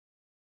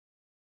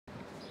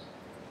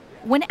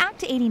When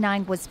Act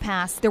 89 was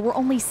passed, there were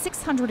only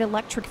 600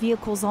 electric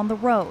vehicles on the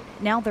road.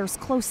 Now there's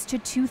close to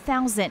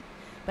 2,000.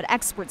 But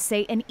experts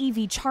say an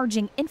EV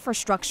charging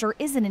infrastructure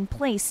isn't in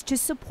place to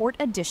support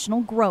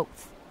additional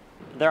growth.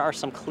 There are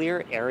some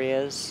clear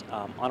areas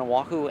on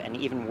Oahu and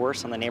even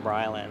worse on the neighbor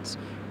islands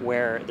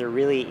where there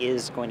really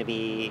is going to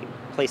be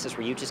places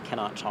where you just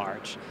cannot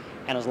charge.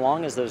 And as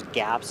long as those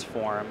gaps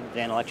form,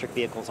 then electric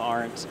vehicles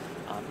aren't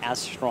as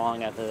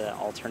strong of the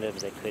alternative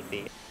as they could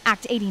be.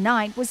 Act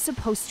 89 was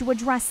supposed to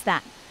address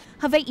that.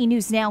 Hawaii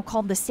News Now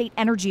called the State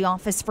Energy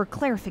Office for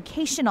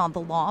clarification on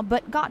the law,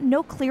 but got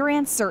no clear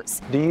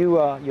answers. Do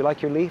you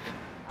like your leaf?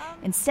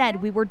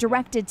 Instead, we were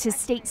directed to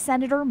State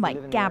Senator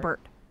Mike Gabbard.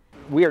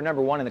 We are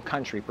 #1 in the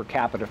country per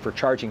capita for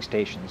charging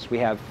stations. We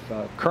have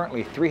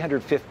currently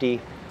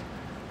 350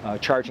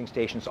 charging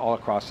stations all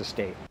across the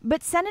state.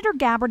 But Senator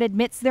Gabbard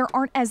admits there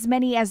aren't as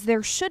many as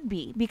there should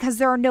be because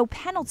there are no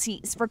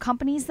penalties for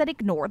companies that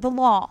ignore the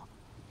law.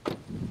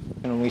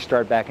 And when we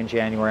start back in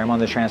January, I'm on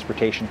the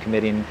Transportation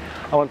Committee, and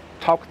I will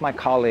talk with my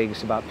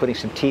colleagues about putting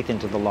some teeth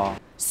into the law.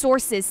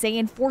 Sources say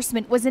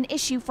enforcement was an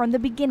issue from the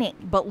beginning,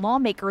 but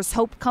lawmakers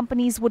hope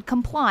companies would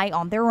comply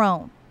on their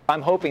own.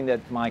 I'm hoping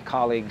that my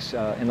colleagues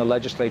in the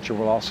legislature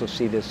will also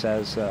see this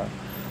as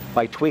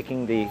by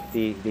tweaking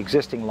the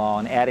existing law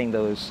and adding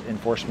those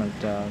enforcement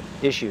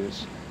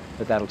issues,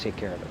 that'll take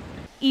care of it.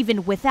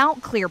 Even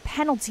without clear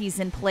penalties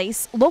in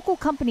place, local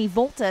company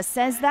Volta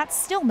says that's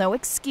still no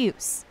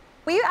excuse.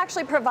 We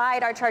actually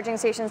provide our charging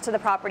stations to the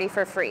property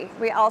for free.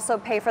 We also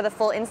pay for the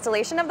full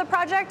installation of the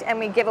project, and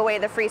we give away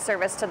the free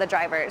service to the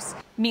drivers.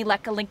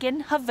 Mileka Lincoln,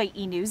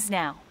 Hawaii News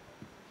Now.